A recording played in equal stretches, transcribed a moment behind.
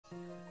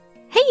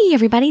Hey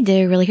everybody,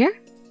 Dirili here.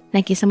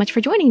 Thank you so much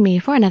for joining me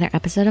for another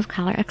episode of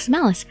X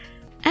Malice.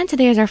 And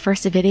today is our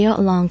first video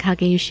along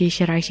Kageyuki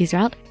Shiraishi's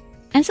route.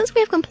 And since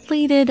we have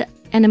completed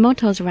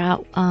Enomoto's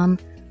route,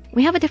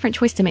 we have a different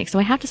choice to make, so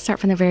I have to start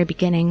from the very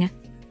beginning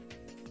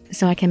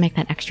so I can make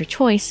that extra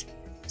choice.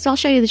 So I'll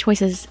show you the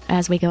choices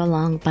as we go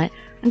along, but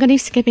I'm going to be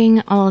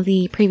skipping all of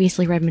the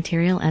previously read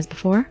material as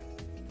before.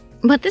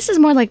 But this is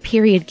more like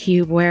Period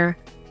Cube, where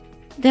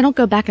they don't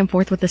go back and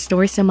forth with the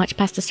story so much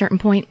past a certain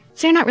point,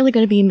 so you're not really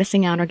going to be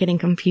missing out or getting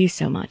confused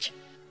so much.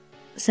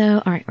 So,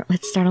 alright,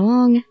 let's start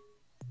along.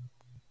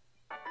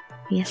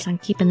 Yes, I'm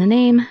keeping the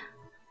name.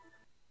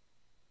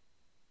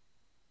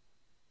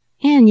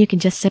 And you can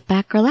just sit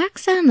back,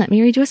 relax, and let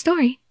me read you a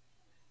story.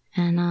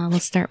 And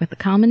we'll start with the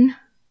common.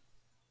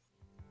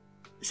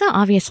 So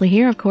obviously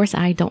here, of course,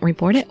 I don't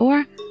report it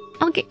or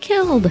I'll get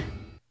killed.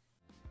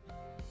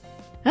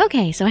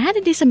 Okay, so I had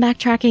to do some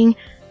backtracking,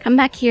 come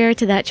back here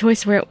to that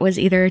choice where it was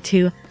either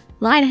to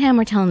lie to him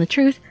or tell him the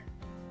truth.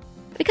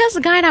 Because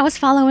the guide I was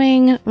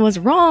following was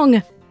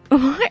wrong.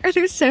 Why are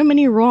there so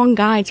many wrong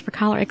guides for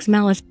X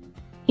Malice?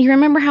 You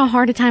remember how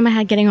hard a time I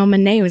had getting on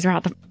Maneo's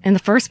route in the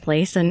first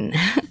place, and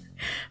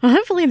well,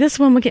 hopefully this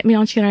one will get me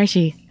on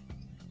Shiraishi.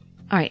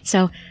 Alright,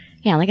 so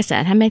yeah, like I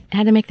said, I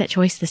had to make that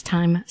choice this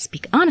time.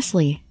 Speak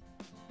honestly.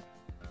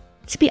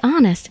 To be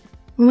honest,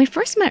 when we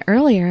first met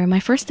earlier, my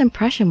first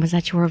impression was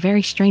that you were a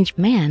very strange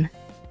man.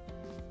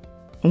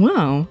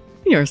 Wow,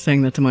 you're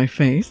saying that to my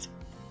face?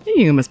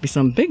 You must be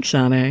some big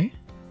shot, eh?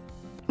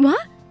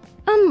 What?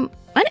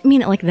 I didn't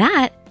mean it like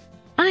that.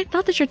 I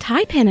thought that your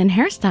tie pin and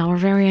hairstyle were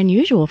very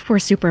unusual for a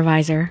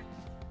supervisor.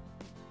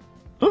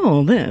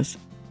 Oh, this?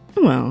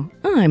 Well,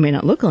 I may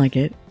not look like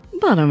it,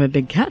 but I'm a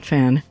big cat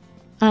fan.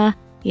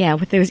 Yeah,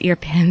 with those ear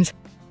pins.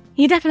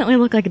 You definitely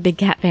look like a big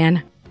cat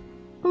fan.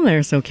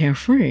 They're so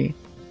carefree.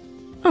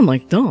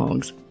 Unlike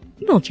dogs.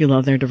 Don't you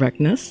love their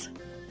directness?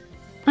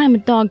 I'm a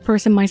dog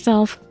person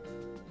myself.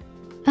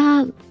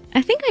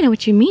 I think I know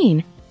what you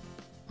mean.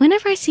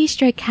 Whenever I see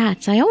stray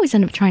cats, I always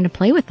end up trying to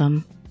play with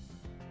them.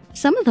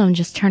 Some of them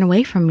just turn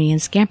away from me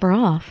and scamper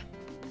off.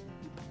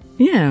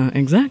 Yeah,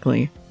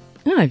 exactly.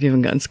 I've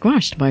even gotten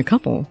squashed by a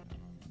couple.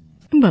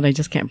 But I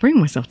just can't bring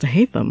myself to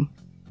hate them.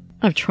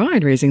 I've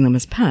tried raising them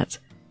as pets,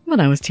 but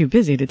I was too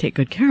busy to take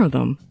good care of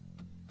them.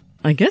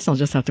 I guess I'll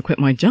just have to quit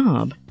my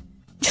job.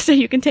 Just so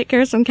you can take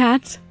care of some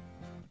cats?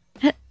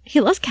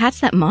 He loves cats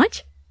that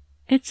much?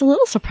 It's a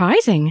little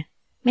surprising.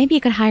 Maybe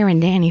you could hire in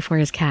Danny for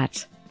his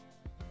cats.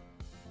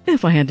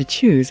 If I had to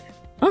choose,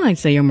 I'd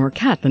say you're more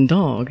cat than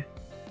dog.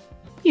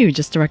 You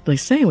just directly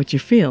say what you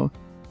feel,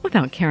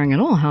 without caring at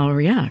all how I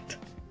react.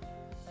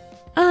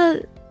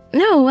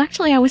 No,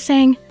 actually I was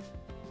saying...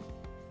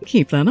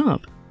 Keep that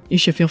up. You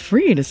should feel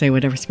free to say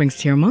whatever springs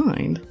to your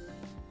mind.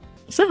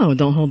 So,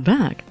 don't hold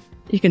back.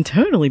 You can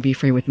totally be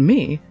free with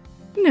me.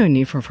 No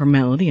need for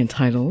formality and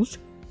titles.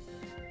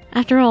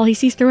 After all, he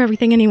sees through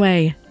everything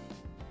anyway.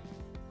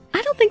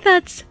 I don't think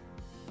that's...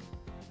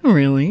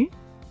 Really?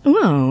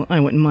 Well, I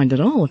wouldn't mind at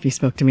all if you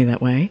spoke to me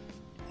that way.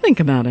 Think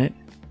about it.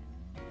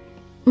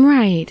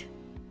 Right.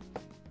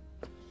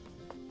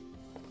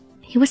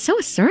 He was so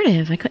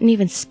assertive, I couldn't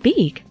even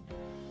speak.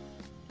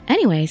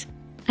 Anyways,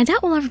 I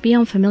doubt we'll ever be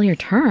on familiar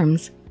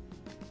terms.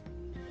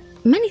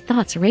 Many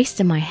thoughts raced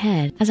in my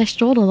head as I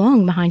strolled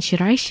along behind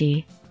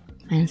Shiraishi.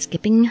 And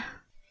skipping.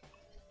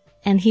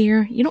 And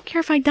here, you don't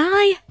care if I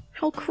die?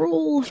 How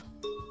cruel.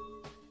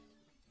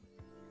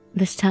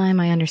 This time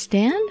I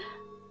understand.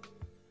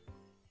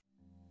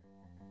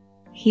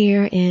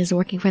 Here is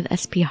working for the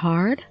SP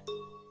hard.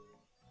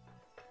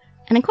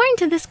 And according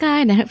to this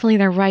guide, and hopefully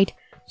they're right,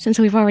 since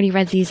we've already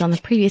read these on the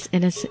previous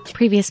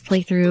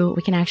playthrough,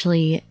 we can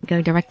actually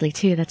go directly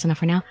to that's enough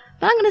for now.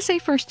 But I'm going to say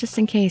first, just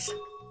in case.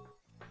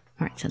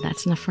 Alright, so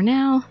that's enough for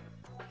now.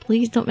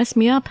 Please don't mess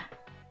me up.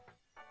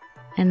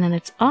 And then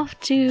it's off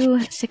to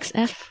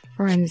 6F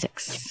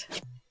Forensics.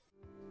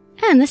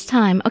 And this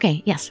time,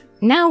 okay, yes,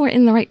 now we're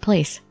in the right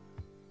place.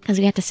 Because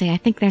we have to say, I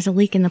think there's a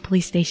leak in the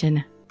police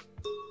station.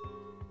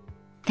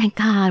 Thank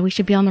God, we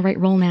should be on the right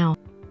roll now.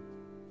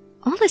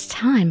 All this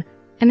time,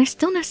 and there's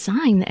still no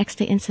sign the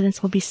X-Day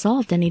incidents will be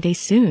solved any day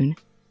soon.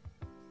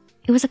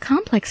 It was a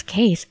complex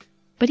case,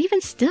 but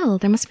even still,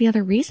 there must be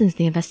other reasons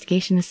the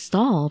investigation is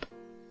stalled.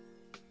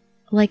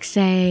 Like,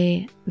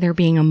 say, there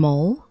being a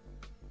mole?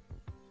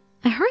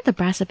 I heard the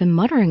brass have been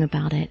muttering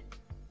about it.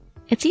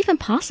 It's even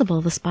possible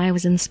the spy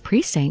was in this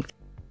precinct.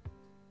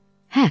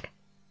 Heck,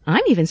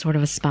 I'm even sort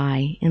of a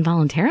spy,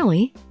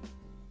 involuntarily.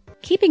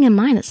 Keeping in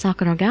mind that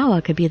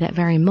Sakuragawa could be that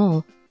very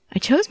mole, I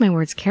chose my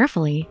words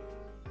carefully.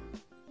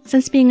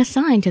 Since being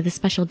assigned to the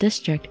special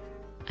district,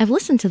 I've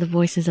listened to the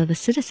voices of the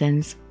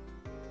citizens.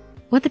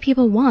 What the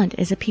people want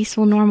is a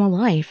peaceful, normal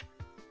life.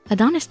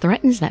 Adonis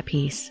threatens that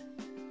peace.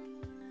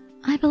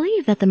 I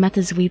believe that the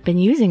methods we've been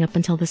using up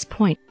until this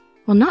point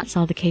will not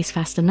solve the case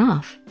fast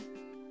enough.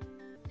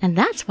 And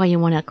that's why you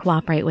want to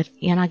cooperate with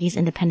Yanagi's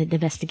independent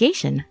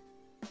investigation.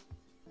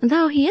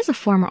 Though he is a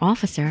former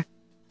officer,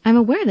 I'm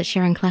aware that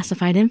sharing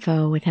classified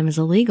info with him is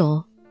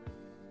illegal.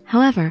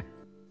 However,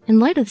 in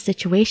light of the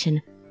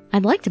situation,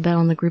 I'd like to bet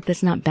on the group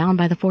that's not bound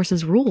by the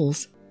Force's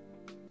rules.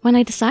 When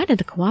I decided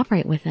to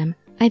cooperate with them,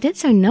 I did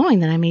so knowing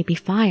that I may be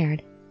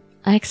fired.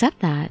 I accept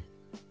that.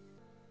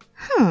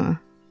 Huh.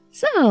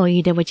 So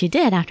you did what you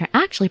did after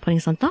actually putting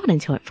some thought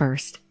into it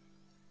first.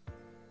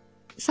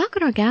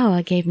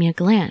 Sakuragawa gave me a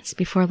glance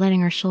before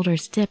letting her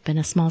shoulders dip in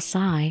a small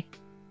sigh.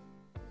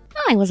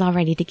 I was all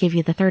ready to give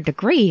you the 3rd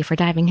degree for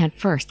diving head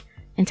first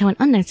into an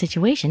unknown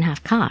situation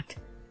half-cocked.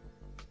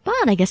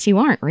 But I guess you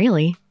aren't,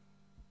 really.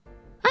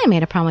 I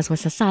made a promise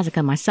with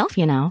Sasazaka myself,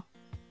 you know.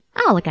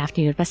 I'll look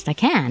after you the best I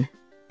can.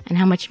 And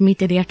how much meat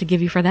did he have to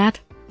give you for that?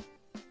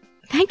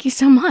 Thank you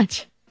so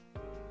much.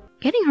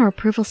 Getting her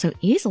approval so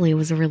easily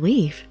was a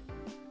relief.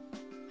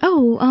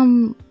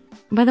 Oh,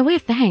 by the way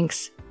of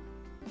thanks,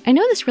 I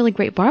know this really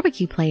great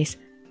barbecue place.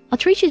 I'll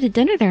treat you to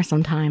dinner there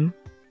sometime.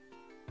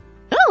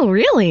 Oh,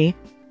 really?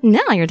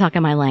 Now you're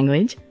talking my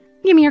language.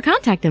 Give me your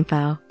contact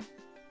info.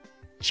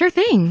 Sure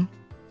thing.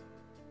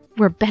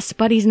 We're best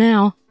buddies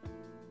now.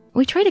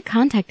 We traded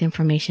contact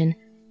information,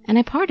 and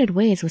I parted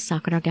ways with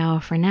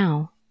Sakuragawa for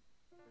now.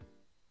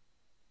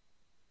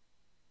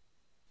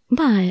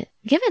 But,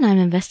 given I'm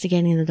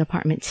investigating the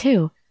department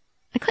too,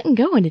 I couldn't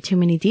go into too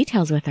many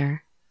details with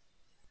her.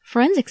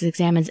 Forensics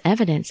examines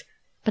evidence,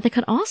 but they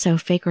could also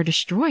fake or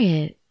destroy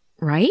it,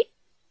 right?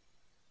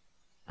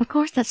 Of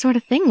course, that sort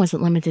of thing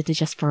wasn't limited to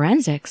just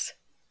forensics.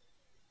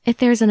 If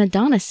there's an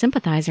Adonis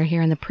sympathizer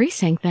here in the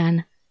precinct,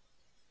 then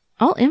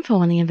all info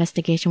on the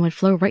investigation would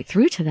flow right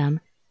through to them,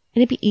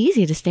 and it'd be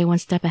easy to stay one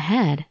step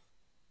ahead.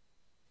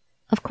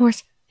 Of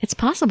course, it's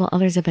possible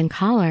others have been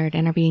collared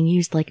and are being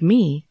used like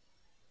me.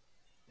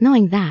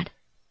 Knowing that,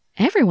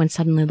 everyone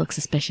suddenly looks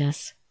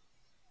suspicious.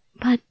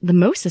 But the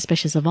most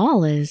suspicious of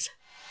all is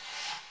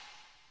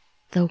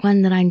the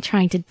one that I'm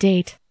trying to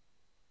date.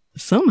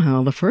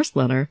 Somehow the first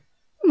letter,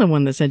 the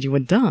one that said you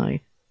would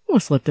die,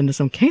 was slipped into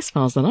some case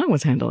files that I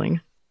was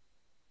handling.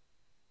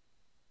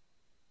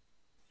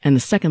 And the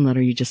second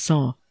letter you just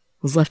saw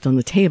was left on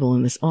the table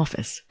in this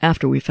office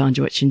after we found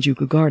you at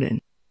Shinjuku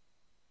Garden.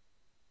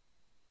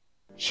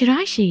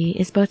 Shiraishi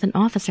is both an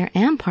officer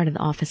and part of the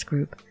office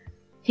group.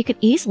 He could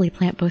easily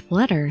plant both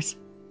letters.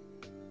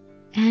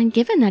 And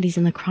given that he's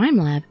in the crime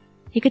lab,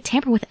 he could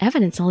tamper with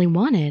evidence all he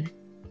wanted.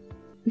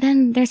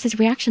 Then there's his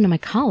reaction to my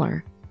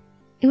collar.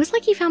 It was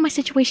like he found my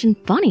situation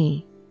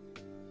funny.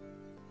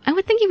 I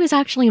would think he was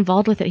actually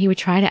involved with it. He would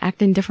try to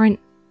act indifferent.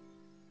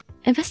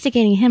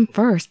 Investigating him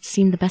first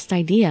seemed the best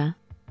idea,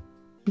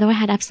 though I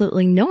had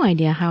absolutely no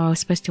idea how I was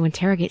supposed to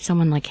interrogate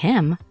someone like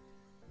him.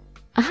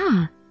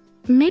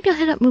 Maybe I'll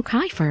hit up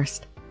Mukai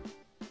first.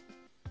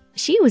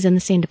 She was in the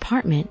same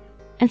department,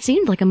 and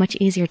seemed like a much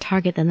easier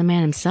target than the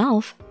man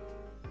himself.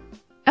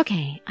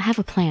 Okay, I have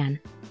a plan.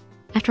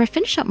 After I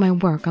finish up my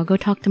work, I'll go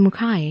talk to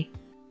Mukai.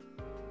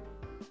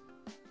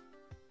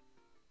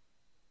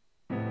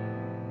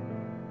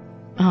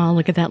 Oh,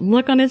 look at that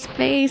look on his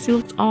face. He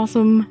looks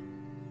awesome.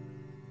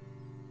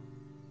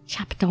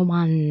 Chapter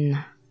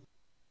 1.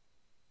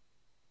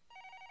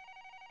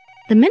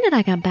 The minute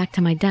I got back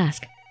to my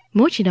desk,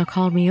 Mochida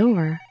called me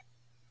over.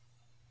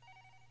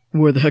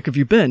 Where the heck have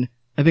you been?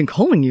 I've been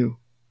calling you.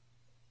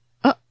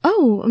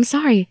 Oh, I'm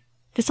sorry.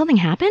 Did something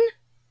happen?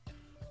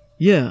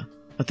 Yeah,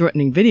 a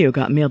threatening video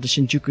got mailed to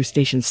Shinjuku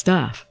Station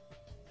staff.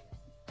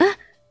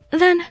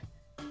 Then...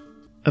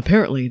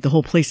 Apparently, the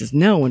whole place is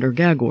now under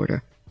gag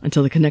order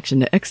until the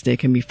connection to X-Day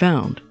can be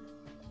found.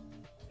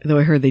 Though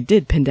I heard they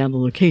did pin down the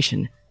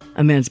location,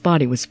 a man's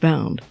body was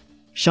found,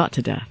 shot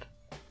to death.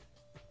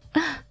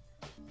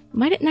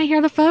 Why didn't I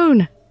hear the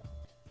phone?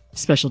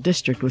 Special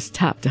District was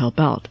tapped to help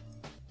out,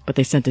 but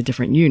they sent a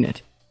different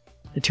unit.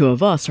 The two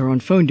of us are on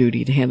phone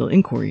duty to handle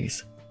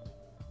inquiries.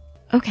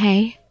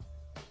 Okay.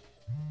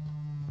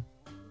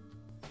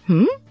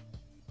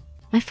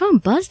 My phone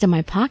buzzed in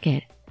my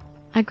pocket.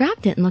 I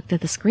grabbed it and looked at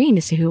the screen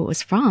to see who it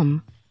was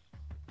from.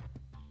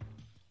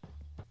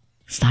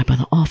 Stop by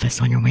the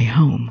office on your way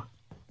home.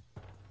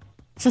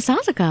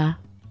 Sasazaka.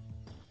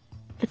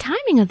 The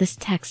timing of this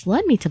text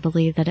led me to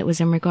believe that it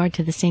was in regard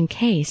to the same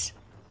case.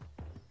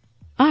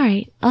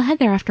 Alright, I'll head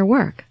there after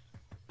work.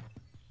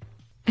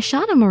 I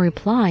shot him a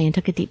reply and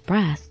took a deep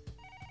breath.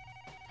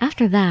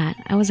 After that,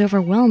 I was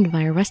overwhelmed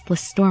by a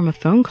restless storm of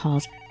phone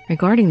calls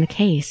regarding the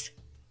case.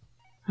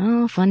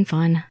 Oh,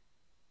 fun.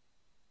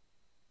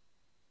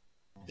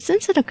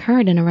 Since it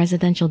occurred in a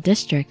residential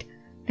district,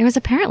 there was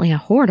apparently a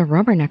horde of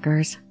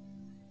rubberneckers.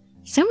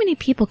 So many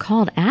people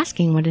called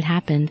asking what had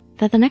happened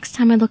that the next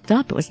time I looked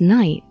up, it was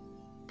night.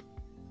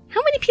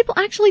 How many people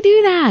actually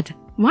do that?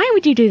 Why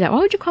would you do that? Why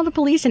would you call the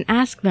police and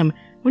ask them?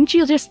 Wouldn't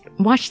you just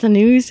watch the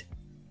news?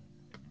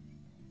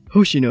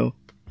 Hoshino,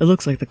 it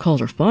looks like the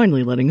calls are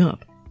finally letting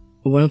up.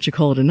 Why don't you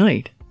call it a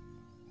night?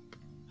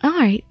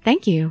 Alright,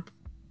 thank you.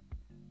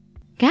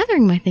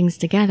 Gathering my things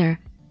together,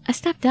 I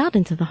stepped out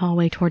into the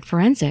hallway toward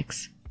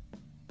forensics.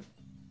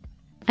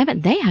 I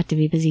bet they had to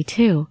be busy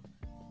too.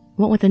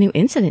 What with the new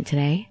incident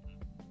today?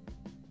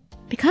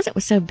 Because it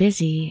was so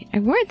busy, I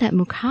worried that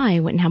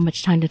Mukai wouldn't have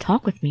much time to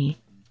talk with me.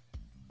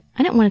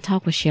 I didn't want to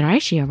talk with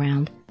Shiraishi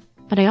around,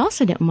 but I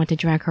also didn't want to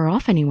drag her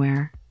off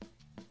anywhere.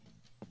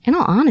 In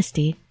all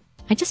honesty,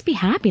 I'd just be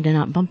happy to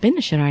not bump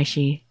into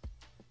Shiraishi.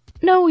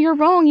 No, you're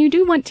wrong, you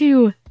do want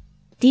to.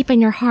 Deep in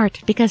your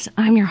heart, because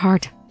I'm your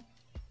heart.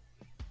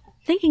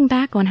 Thinking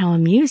back on how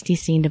amused he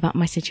seemed about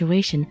my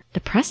situation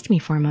depressed me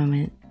for a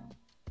moment.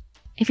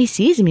 If he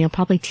sees me, he'll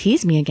probably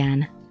tease me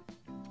again.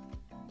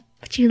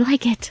 But you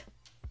like it.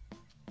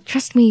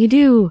 Trust me, you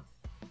do.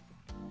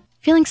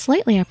 Feeling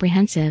slightly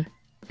apprehensive,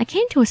 I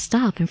came to a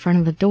stop in front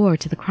of the door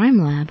to the crime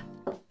lab.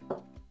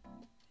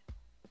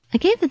 I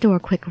gave the door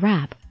a quick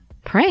rap,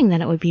 praying that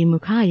it would be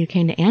Mukai who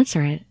came to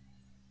answer it.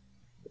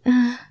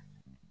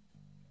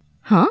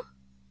 Huh?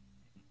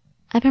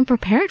 I'd been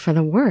prepared for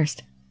the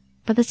worst,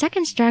 but the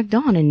seconds dragged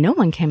on and no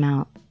one came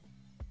out.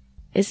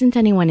 Isn't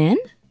anyone in?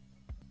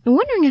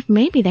 Wondering if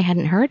maybe they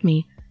hadn't heard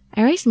me,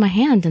 I raised my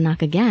hand to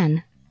knock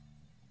again.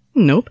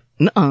 Nope,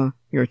 nuh-uh,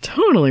 you're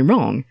totally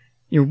wrong.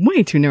 You're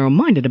way too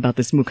narrow-minded about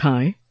this,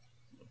 Mukai.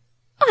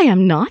 I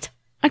am not.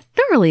 I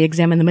thoroughly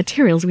examined the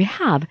materials we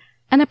have,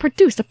 and I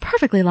produced a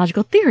perfectly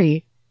logical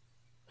theory.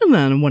 And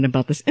then what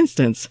about this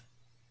instance?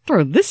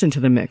 Throw this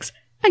into the mix,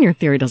 and your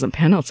theory doesn't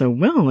pan out so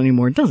well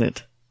anymore, does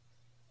it?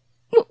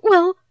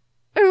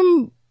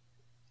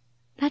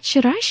 That's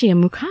Shiraishi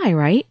and Mukai,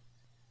 right?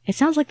 It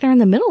sounds like they're in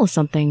the middle of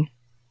something.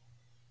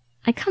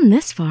 I'd come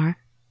this far.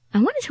 I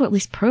wanted to at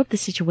least probe the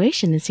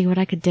situation and see what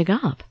I could dig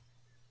up.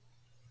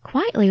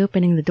 Quietly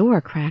opening the door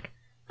a crack,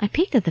 I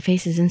peeked at the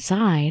faces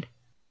inside.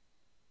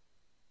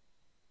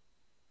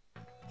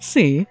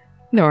 See,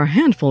 there are a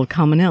handful of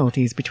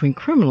commonalities between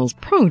criminals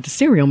prone to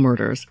serial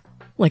murders,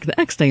 like the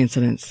X-Day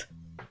incidents.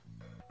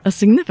 A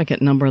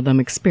significant number of them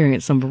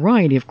experience some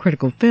variety of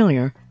critical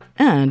failure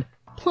and,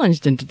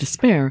 plunged into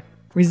despair,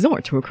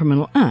 resort to a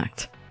criminal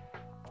act.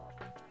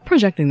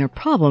 Projecting their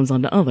problems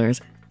onto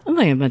others,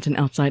 they invent an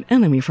outside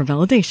enemy for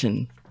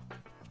validation.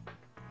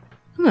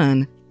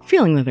 Then,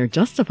 feeling that they're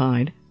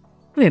justified,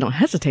 they don't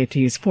hesitate to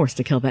use force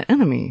to kill that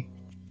enemy.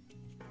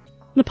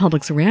 The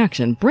public's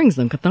reaction brings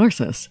them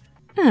catharsis,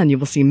 and you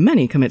will see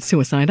many commit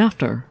suicide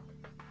after.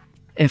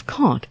 If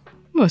caught,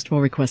 most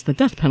will request the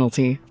death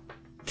penalty.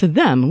 To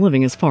them,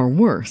 living is far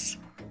worse.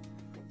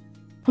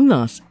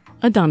 Thus,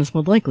 Adonis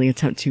would likely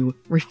attempt to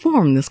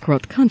reform this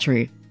corrupt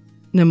country,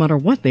 no matter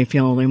what they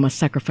feel they must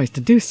sacrifice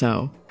to do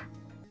so.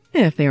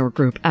 If they are a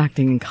group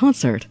acting in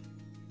concert,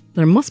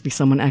 there must be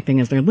someone acting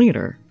as their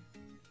leader.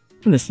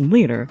 This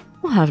leader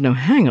will have no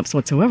hang-ups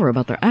whatsoever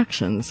about their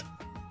actions.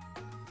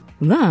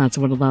 That's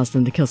what allows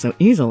them to kill so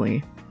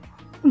easily.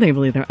 They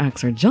believe their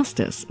acts are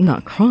justice,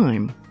 not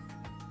crime.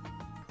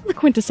 The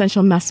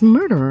quintessential mass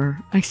murderer,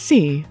 I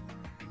see.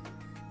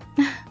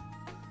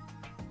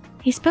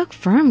 He spoke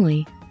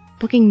firmly,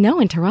 booking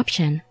no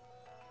interruption.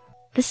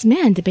 This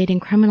man debating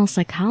criminal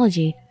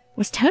psychology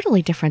was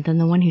totally different than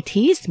the one who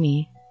teased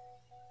me.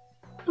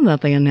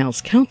 That they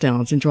announce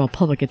countdowns and draw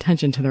public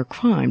attention to their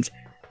crimes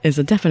is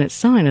a definite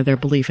sign of their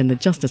belief in the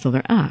justice of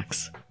their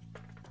acts.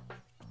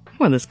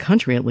 For this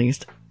country, at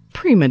least,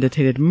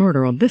 premeditated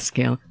murder on this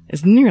scale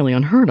is nearly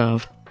unheard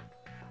of.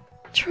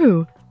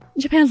 True,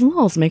 Japan's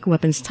laws make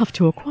weapons tough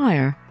to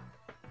acquire.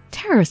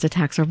 Terrorist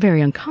attacks are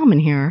very uncommon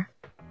here.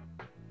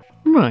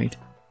 Right.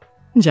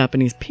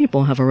 Japanese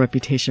people have a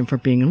reputation for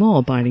being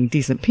law-abiding,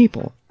 decent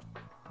people.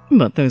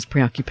 But those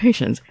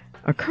preoccupations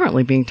are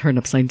currently being turned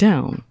upside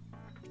down.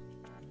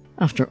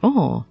 After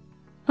all,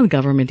 the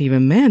government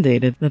even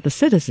mandated that the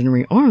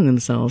citizenry arm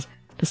themselves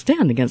to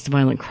stand against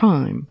violent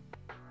crime.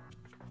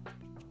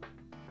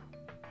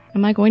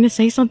 Am I going to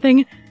say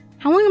something?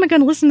 How long am I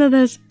going to listen to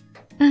this?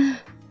 I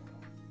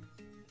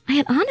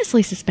had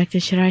honestly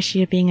suspected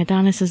Shiraishi of being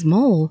Adonis's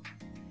mole.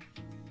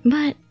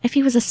 But if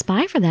he was a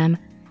spy for them,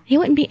 he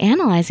wouldn't be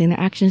analyzing their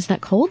actions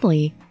that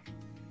coldly.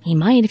 He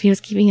might if he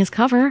was keeping his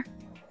cover.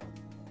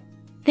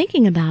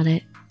 Thinking about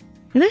it,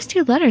 those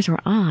two letters were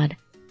odd.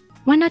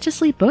 Why not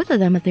just leave both of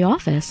them at the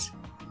office?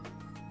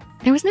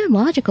 There was no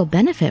logical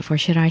benefit for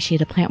Shiraishi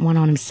to plant one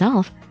on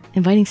himself,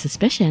 inviting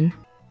suspicion.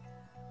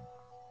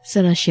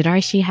 So does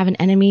Shiraishi have an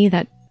enemy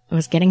that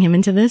was getting him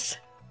into this?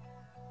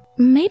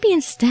 Maybe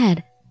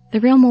instead, the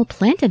real mole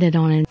planted it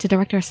on him to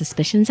direct our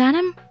suspicions at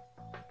him?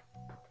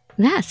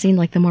 That seemed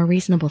like the more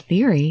reasonable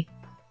theory.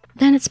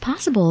 Then it's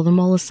possible the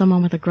mole is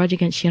someone with a grudge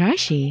against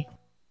Shiraishi.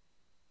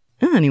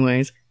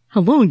 Anyways,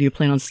 how long do you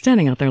plan on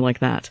standing out there like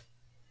that?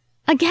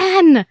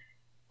 Again!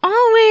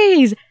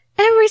 Always!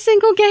 Every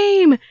single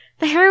game!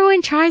 The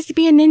heroine tries to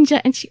be a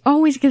ninja and she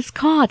always gets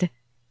caught.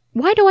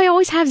 Why do I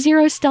always have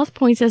 0 stealth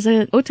points as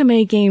an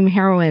otome game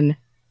heroine?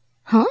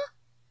 Huh?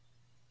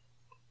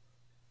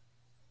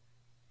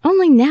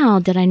 Only now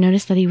did I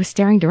notice that he was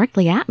staring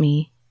directly at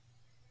me.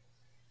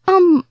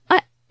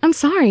 I'm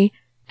sorry.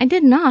 I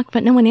did knock,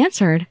 but no one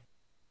answered.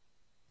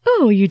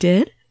 Oh, you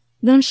did?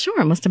 Then I'm sure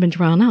it must have been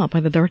drowned out by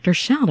the director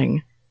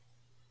shouting.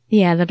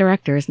 Yeah, the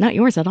director's, not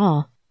yours at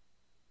all.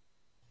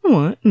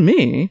 What,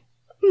 me?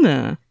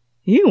 Nah,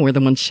 you were the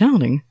one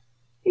shouting.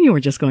 You were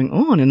just going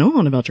on and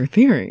on about your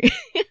theory.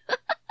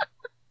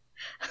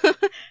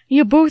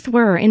 You both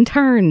were, in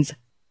turns.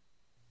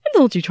 And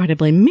don't you try to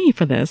blame me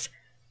for this.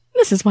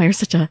 This is why you're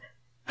such a...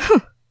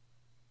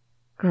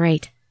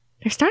 Great.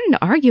 They're starting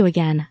to argue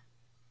again.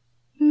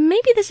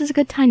 Maybe this is a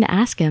good time to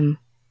ask him.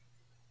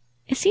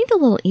 It seemed a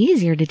little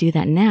easier to do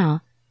that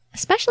now,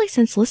 especially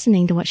since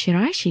listening to what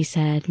Shiraishi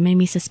said made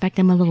me suspect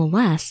him a little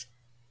less.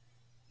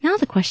 Now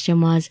the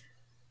question was,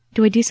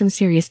 do I do some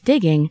serious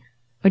digging,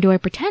 or do I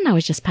pretend I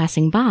was just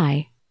passing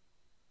by?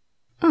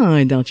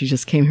 I doubt you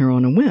just came here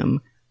on a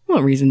whim.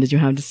 What reason did you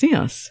have to see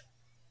us?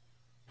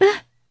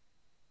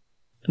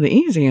 The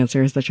easy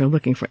answer is that you're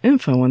looking for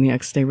info on the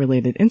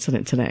X-Day-related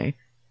incident today,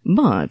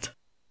 but...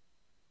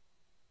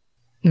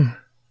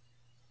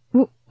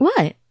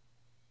 What?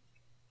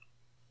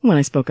 When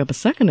I spoke up a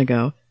second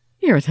ago,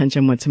 your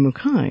attention went to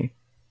Mukai.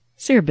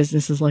 So your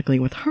business is likely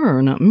with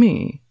her, not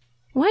me.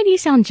 Why do you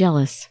sound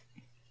jealous?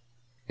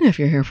 If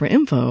you're here for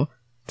info,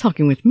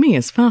 talking with me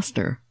is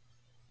faster.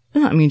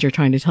 That means you're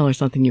trying to tell her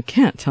something you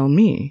can't tell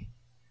me.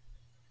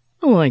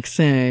 Like,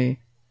 say,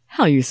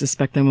 how you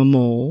suspect I'm a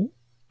mole.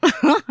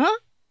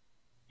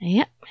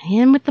 Yep,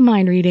 him with the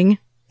mind reading.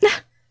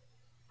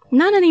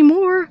 Not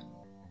anymore.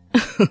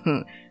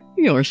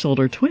 Your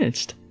shoulder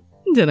twitched.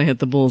 Did I hit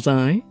the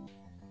bullseye?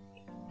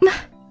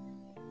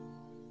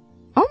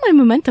 All my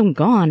momentum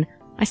gone,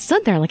 I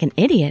stood there like an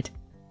idiot.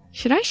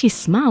 Shiraishi's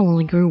smile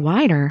only grew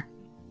wider.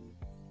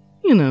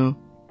 You know,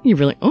 you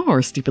really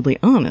are stupidly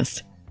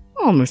honest.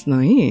 Almost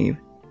naive.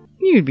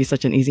 You'd be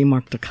such an easy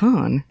mark to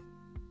con.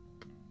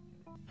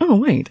 Oh,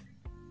 wait.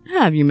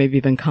 Have you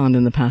maybe been conned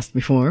in the past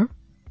before?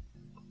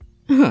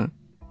 Huh.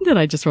 Did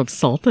I just rub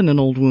salt in an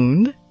old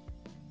wound?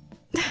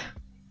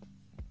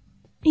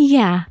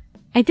 Yeah,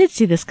 I did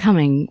see this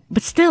coming,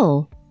 but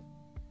still.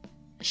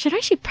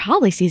 Shiraishi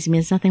probably sees me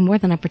as nothing more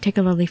than a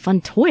particularly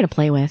fun toy to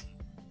play with.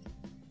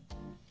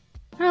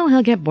 Oh,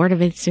 he'll get bored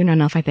of it soon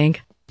enough, I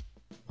think.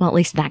 Well, at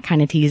least that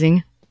kind of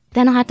teasing.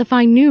 Then I'll have to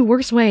find new,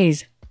 worse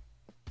ways.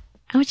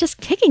 I was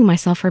just kicking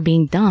myself for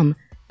being dumb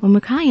when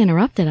Mukai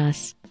interrupted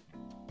us.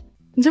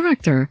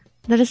 Director,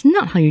 that is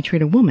not how you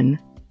treat a woman.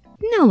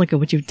 Now look at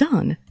what you've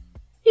done.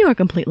 Your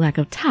complete lack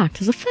of tact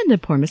has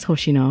offended poor Miss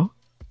Hoshino.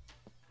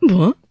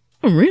 What?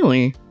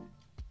 Really?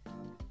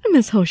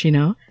 Miss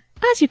Hoshino,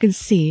 as you can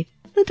see,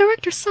 the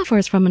director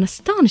suffers from an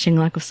astonishing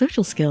lack of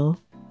social skill.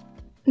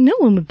 No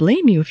one would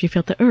blame you if you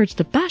felt the urge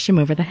to bash him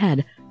over the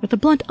head with a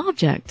blunt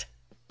object.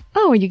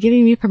 Oh, are you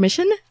giving me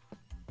permission?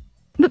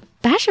 But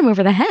bash him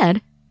over the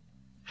head?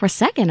 For a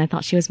second, I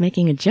thought she was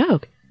making a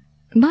joke,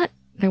 but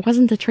there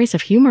wasn't a trace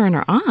of humor in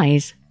her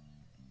eyes.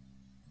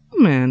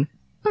 Man,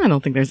 I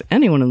don't think there's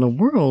anyone in the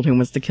world who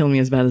wants to kill me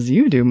as bad as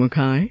you do,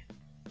 Mukai.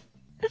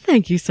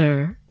 Thank you,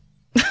 sir.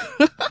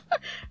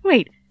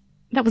 Wait,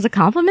 that was a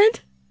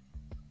compliment?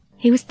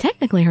 He was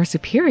technically her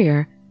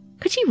superior.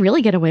 Could she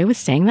really get away with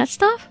saying that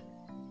stuff?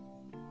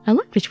 I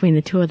looked between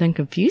the two of them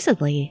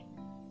confusedly.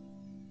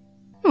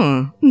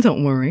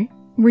 Don't worry.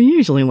 We're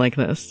usually like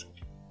this.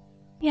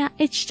 Yeah,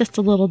 it's just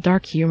a little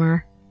dark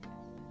humor.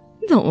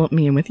 Don't let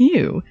me in with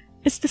you.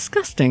 It's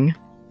disgusting.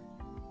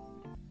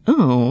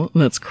 Oh,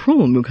 that's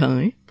cruel,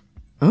 Mukai.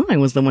 I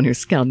was the one who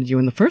scouted you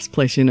in the first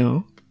place, you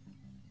know.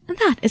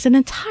 That is an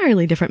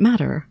entirely different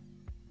matter.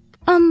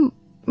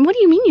 What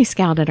do you mean you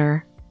scouted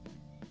her?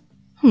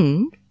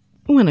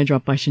 When I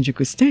dropped by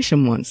Shinjuku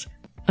Station once,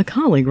 a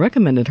colleague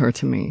recommended her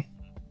to me.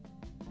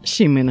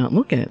 She may not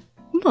look it,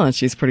 but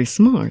she's pretty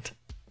smart.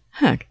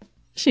 Heck,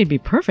 she'd be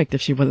perfect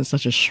if she wasn't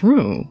such a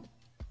shrew.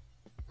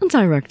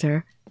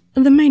 Director,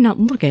 the may not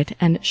look it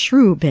and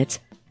shrew bits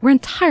were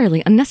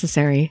entirely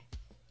unnecessary.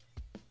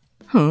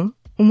 Huh?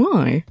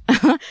 Why?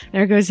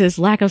 There goes his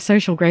lack of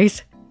social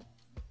grace.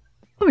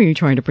 Are you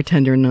trying to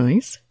pretend you're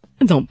nice?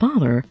 Don't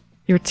bother.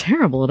 You're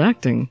terrible at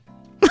acting.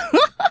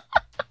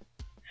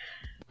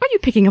 Are you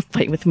picking a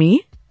fight with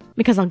me?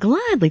 Because I'll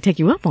gladly take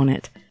you up on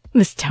it.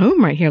 This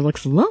tome right here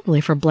looks lovely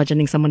for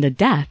bludgeoning someone to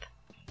death.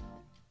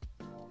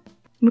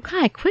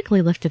 Mukai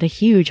quickly lifted a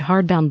huge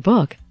hardbound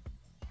book.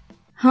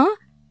 Huh?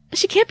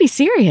 She can't be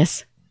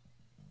serious.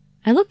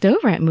 I looked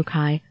over at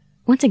Mukai.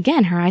 Once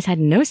again, her eyes had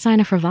no sign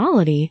of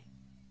frivolity.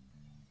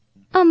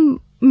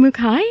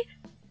 Mukai?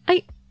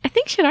 I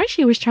think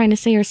Shiraishi was trying to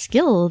say you're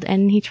skilled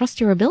and he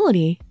trusts your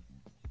ability.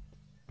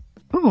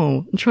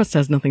 Oh, trust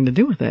has nothing to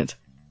do with it.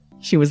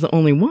 She was the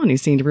only one who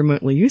seemed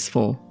remotely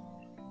useful.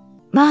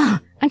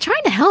 I'm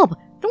trying to help.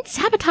 Don't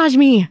sabotage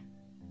me.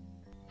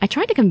 I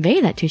tried to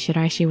convey that to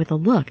Shiraishi with a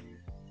look,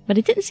 but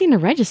it didn't seem to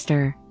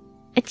register.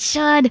 It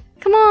should.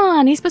 Come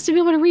on, he's supposed to be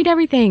able to read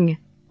everything.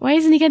 Why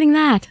isn't he getting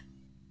that?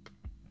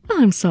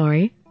 I'm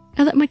sorry.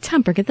 I let my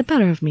temper get the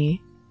better of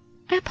me.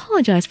 I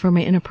apologize for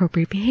my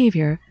inappropriate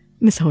behavior,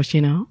 Miss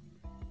Hoshino.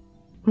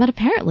 But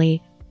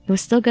apparently, it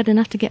was still good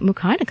enough to get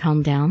Mukai to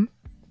calm down.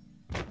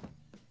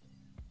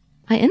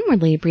 I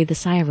inwardly breathed a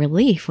sigh of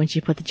relief when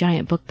she put the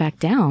giant book back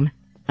down.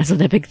 That's what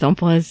that big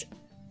thump was.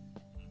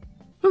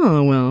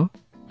 Oh, well,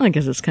 I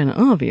guess it's kind of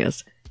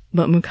obvious,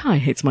 but Mukai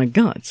hates my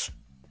guts.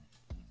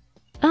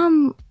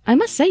 I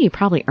must say you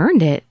probably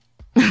earned it.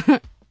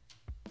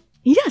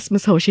 Yes,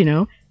 Miss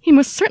Hoshino, he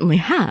most certainly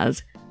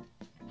has.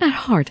 At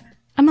heart,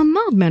 I'm a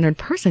mild-mannered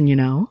person, you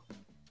know.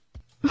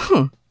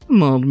 Huh,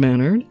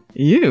 mild-mannered?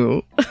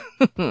 You?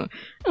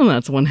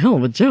 That's one hell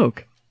of a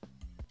joke.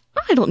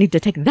 I don't need to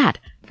take that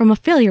from a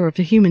failure of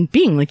a human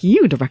being like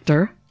you,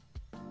 Director.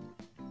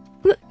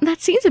 That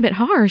seems a bit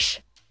harsh.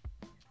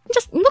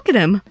 Just look at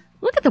him.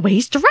 Look at the way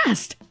he's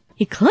dressed.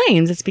 He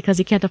claims it's because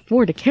he can't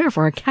afford to care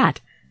for a cat.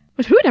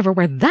 But who'd ever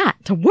wear that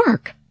to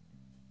work?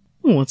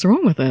 What's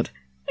wrong with it?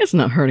 It's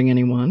not hurting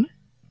anyone.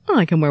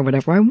 I can wear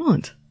whatever I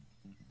want.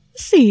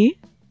 See?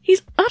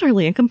 He's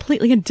utterly and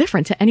completely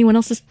indifferent to anyone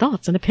else's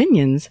thoughts and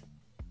opinions.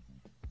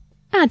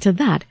 Add to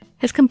that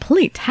his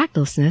complete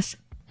tactlessness,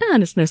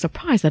 and it's no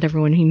surprise that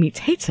everyone he meets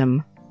hates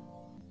him.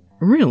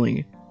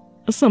 Really?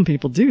 Some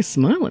people do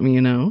smile at me, you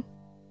know.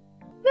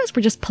 Those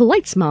were just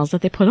polite smiles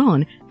that they put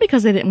on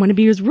because they didn't want to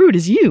be as rude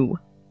as you.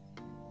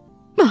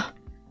 Ugh,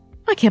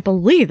 I can't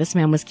believe this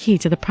man was key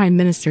to the Prime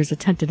Minister's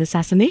attempted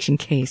assassination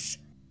case.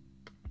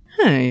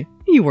 Hey,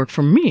 you work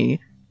for me.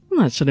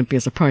 That shouldn't be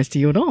a surprise to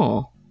you at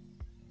all.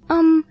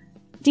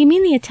 Do you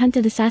mean the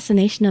attempted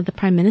assassination of the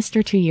Prime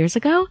Minister 2 years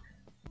ago?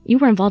 You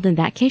were involved in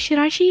that case,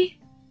 Shiraishi?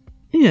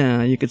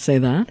 Yeah, you could say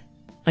that.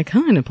 I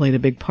kinda played a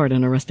big part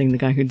in arresting the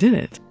guy who did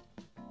it.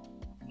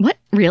 What?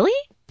 Really?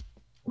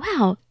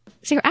 Wow,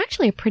 so you're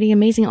actually a pretty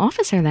amazing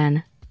officer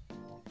then.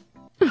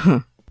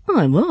 I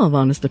love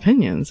honest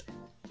opinions.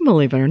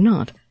 Believe it or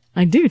not,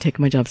 I do take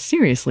my job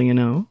seriously, you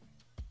know.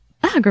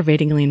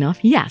 Aggravatingly enough,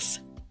 yes.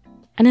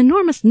 An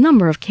enormous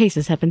number of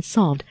cases have been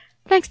solved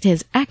thanks to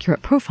his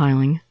accurate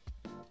profiling.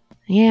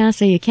 Yeah,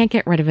 so you can't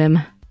get rid of him.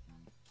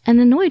 An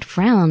annoyed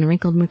frown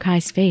wrinkled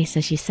Mukai's face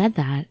as she said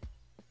that.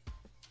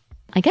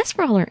 I guess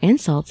for all her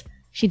insults,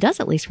 she does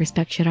at least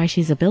respect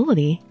Shiraishi's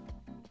ability.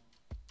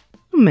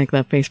 Make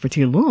that face for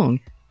too long,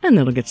 and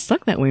it'll get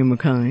stuck that way,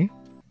 Mukai.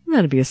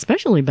 That'd be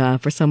especially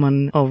bad for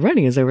someone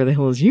already as over the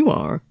hill as you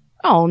are.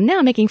 Oh,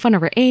 now making fun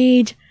of her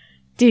age?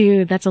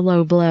 Dude, that's a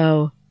low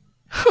blow.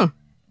 Huh.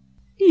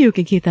 You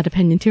can keep that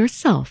opinion to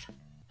yourself.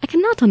 I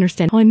cannot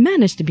understand how I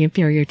managed to be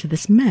inferior to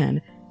this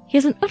man. He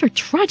is an utter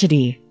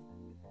tragedy.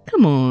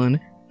 Come on,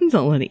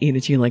 don't let it eat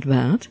at you like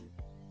that.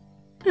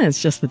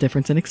 It's just the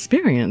difference in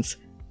experience.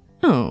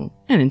 Oh,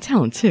 and in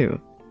talent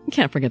too.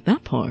 Can't forget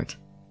that part.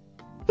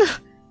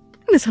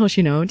 Miss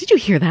Hoshino, did you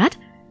hear that?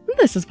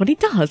 This is what he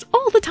does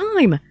all the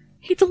time.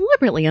 He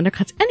deliberately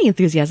undercuts any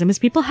enthusiasm his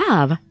people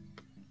have.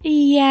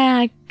 Yeah,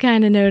 I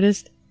kinda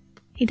noticed.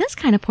 He does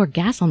kinda pour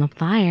gas on the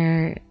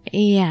fire.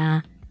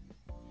 Yeah.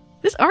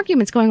 This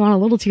argument's going on a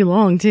little too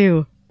long,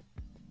 too.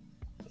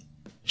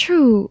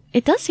 True,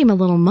 it does seem a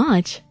little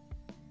much.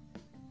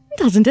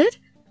 Doesn't it?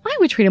 I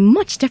would treat him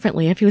much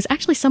differently if he was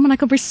actually someone I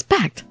could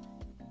respect.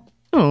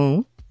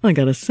 Oh, I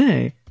gotta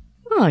say,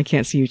 I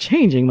can't see you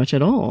changing much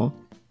at all.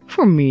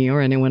 For me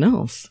or anyone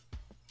else.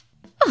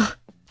 Ugh,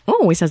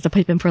 always has to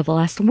pipe in for the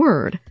last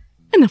word.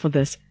 Enough of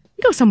this.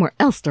 Go somewhere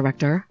else,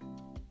 Director.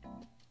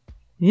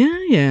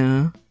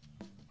 Yeah.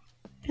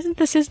 Isn't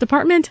this his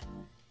department?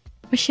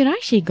 With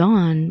Shiraishi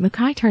gone,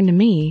 Mukai turned to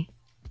me.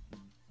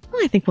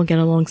 I think we'll get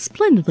along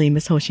splendidly,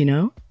 Miss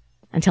Hoshino.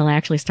 Until I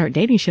actually start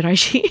dating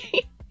Shiraishi.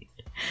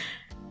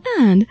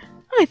 And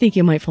I think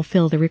you might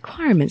fulfill the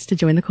requirements to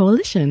join the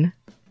coalition.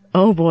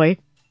 Oh boy.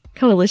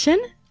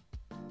 Coalition?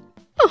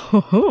 Oh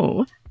ho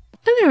ho.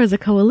 There is a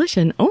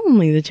coalition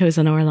only the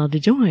chosen are allowed to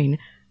join.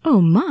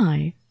 Oh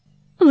my.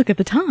 Look at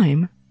the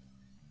time.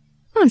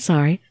 I'm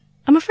sorry.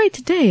 I'm afraid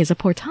today is a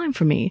poor time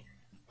for me.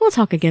 We'll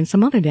talk again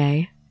some other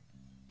day.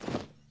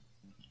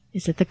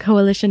 Is it the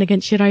coalition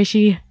against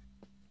Shiraishi?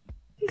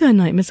 Good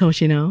night, Miss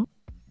Hoshino.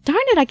 Darn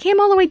it, I came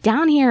all the way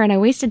down here and I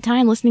wasted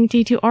time listening to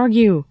you two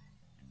argue.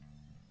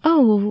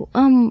 Oh,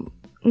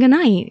 good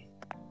night.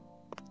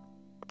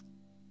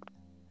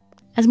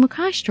 As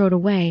Mukai strode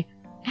away,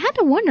 I had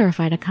to wonder if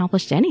I'd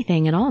accomplished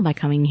anything at all by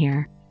coming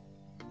here.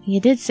 You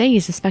did say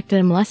you suspected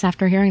him less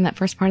after hearing that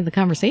first part of the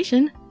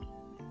conversation.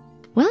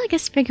 Well, I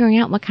guess figuring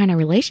out what kind of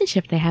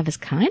relationship they have is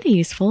kinda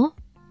useful.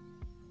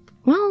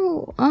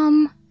 Well,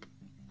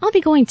 I'll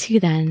be going too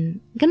then.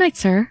 Good night,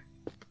 sir.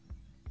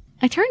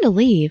 I turned to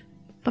leave,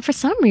 but for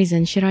some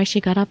reason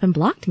Shiraishi got up and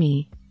blocked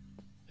me.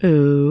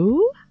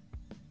 Ooh?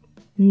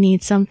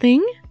 Need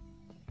something?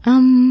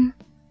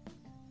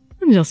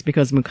 Just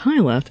because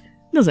Mukai left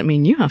doesn't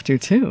mean you have to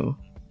too.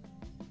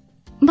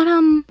 But,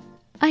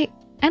 I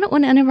don't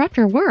want to interrupt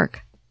her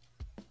work.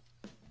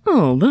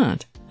 Oh,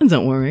 that.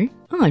 Don't worry.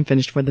 I'm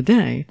finished for the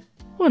day.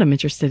 What I'm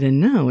interested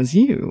in now is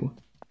you.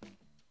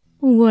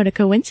 What a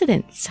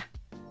coincidence.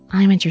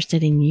 I'm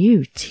interested in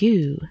you,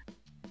 too.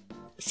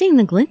 Seeing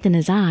the glint in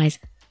his eyes,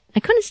 I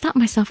couldn't stop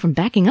myself from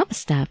backing up a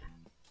step.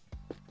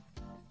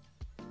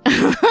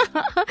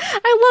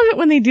 I love it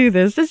when they do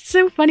this. It's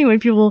so funny when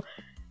people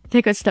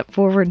take a step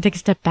forward and take a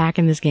step back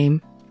in this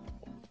game.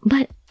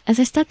 But as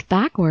I stepped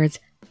backwards,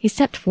 he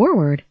stepped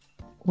forward,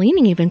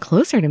 leaning even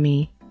closer to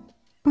me.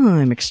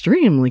 I'm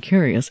extremely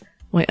curious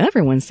why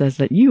everyone says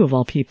that you, of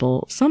all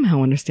people,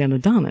 somehow understand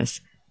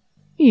Adonis.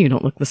 You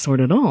don't look the sort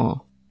at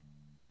all.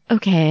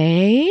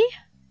 Okay.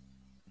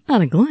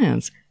 At a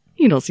glance,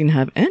 you don't seem to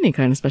have any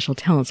kind of special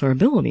talents or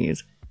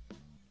abilities.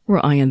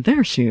 Were I in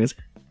their shoes,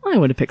 I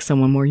would have picked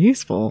someone more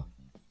useful.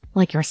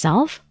 Like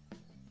yourself?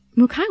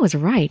 Mukai was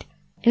right.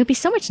 It would be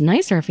so much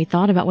nicer if he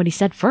thought about what he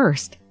said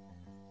first.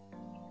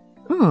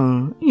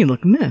 Oh, you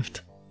look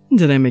miffed.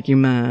 Did I make you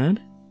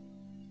mad?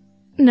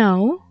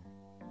 No.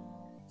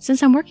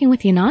 Since I'm working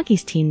with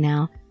Yanagi's team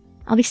now,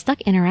 I'll be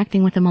stuck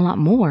interacting with him a lot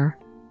more.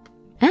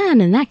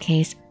 And in that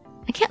case,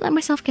 I can't let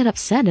myself get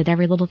upset at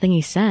every little thing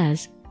he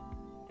says.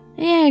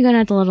 Yeah, you're gonna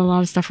have to let a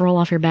lot of stuff roll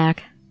off your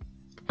back.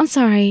 I'm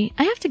sorry,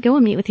 I have to go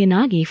and meet with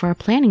Yanagi for a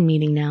planning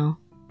meeting now.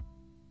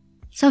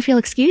 So if you'll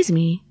excuse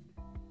me.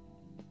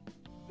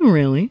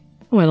 Really?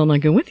 Why don't I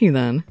go with you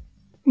then?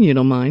 You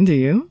don't mind, do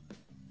you?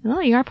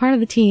 Well, you are part of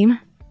the team.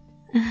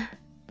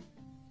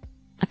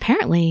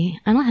 Apparently,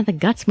 I don't have the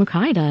guts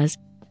Mukai does.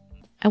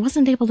 I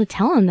wasn't able to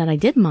tell him that I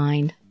did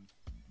mind.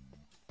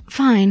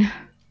 Fine.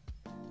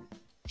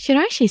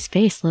 Shiraishi's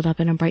face lit up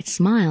in a bright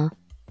smile.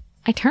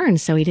 I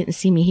turned so he didn't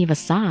see me heave a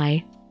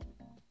sigh.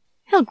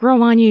 He'll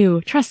grow on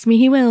you. Trust me,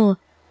 he will.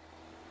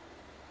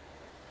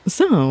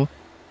 So,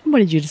 what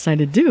did you decide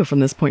to do from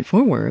this point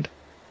forward?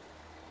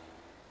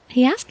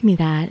 He asked me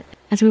that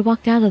as we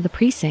walked out of the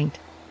precinct.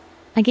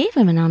 I gave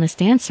him an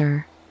honest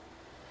answer.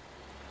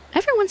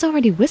 Everyone's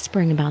already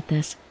whispering about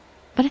this,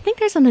 but I think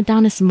there's an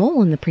Adonis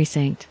mole in the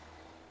precinct.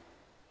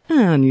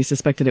 And you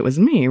suspected it was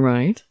me,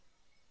 right?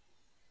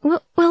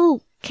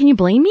 Well, can you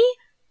blame me?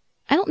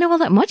 I don't know all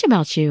that much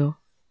about you.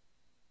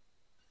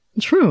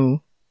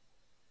 True.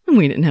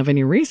 We didn't have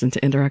any reason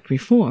to interact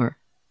before,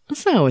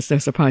 so it's no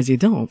surprise you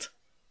don't.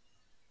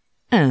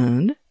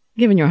 And,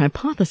 given your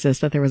hypothesis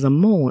that there was a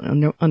mole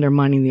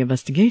undermining the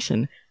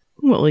investigation,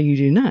 what will you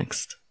do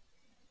next?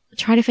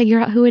 Try to figure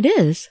out who it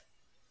is.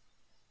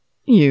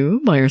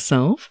 You, by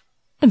yourself?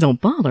 And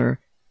don't bother.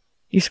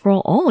 You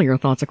scroll all your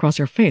thoughts across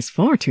your face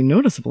far too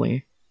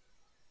noticeably.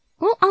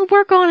 Well, I'll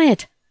work on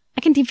it.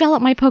 I can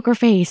develop my poker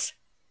face.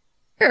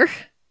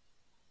 Urgh.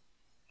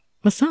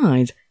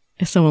 Besides,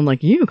 if someone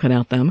like you cut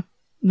out them,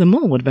 the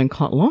mole would have been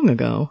caught long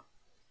ago.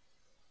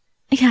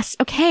 Yes,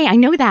 okay, I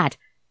know that.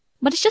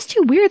 But it's just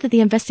too weird that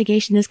the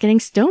investigation is getting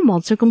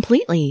stonewalled so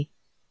completely.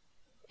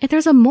 If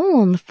there's a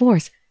mole in the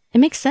force, it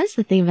makes sense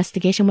that the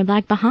investigation would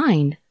lag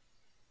behind.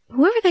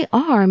 Whoever they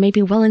are may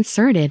be well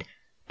inserted,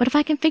 but if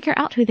I can figure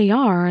out who they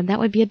are, that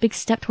would be a big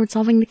step toward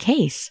solving the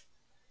case.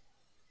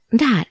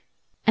 That,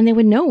 and they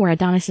would know where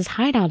Adonis's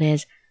hideout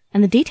is,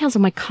 and the details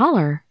of my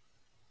collar.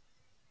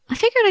 I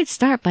figured I'd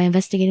start by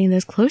investigating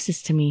those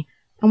closest to me,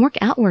 and work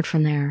outward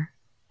from there.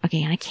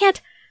 Okay, and I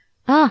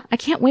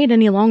can't wait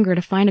any longer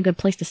to find a good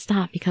place to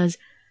stop, because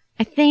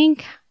I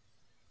think...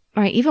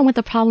 Alright, even with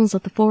the problems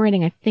with the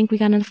forwarding, I think we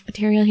got enough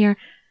material here.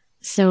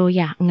 So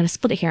yeah, I'm gonna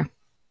split it here.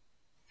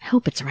 I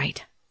hope it's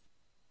right.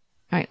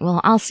 Alright,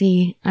 well, I'll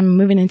see. I'm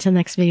moving into the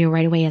next video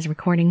right away as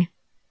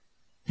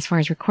far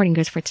as recording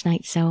goes for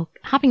tonight, so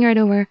hopping right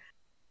over.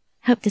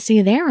 Hope to see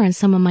you there or in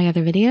some of my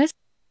other videos.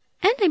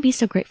 And I'd be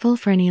so grateful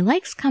for any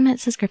likes,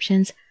 comments,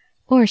 subscriptions,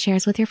 or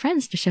shares with your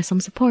friends to show some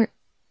support.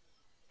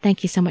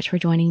 Thank you so much for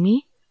joining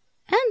me,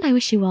 and I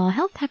wish you all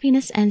health,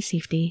 happiness, and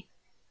safety.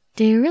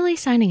 Dirili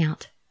signing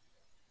out.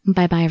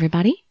 Bye-bye,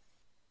 everybody.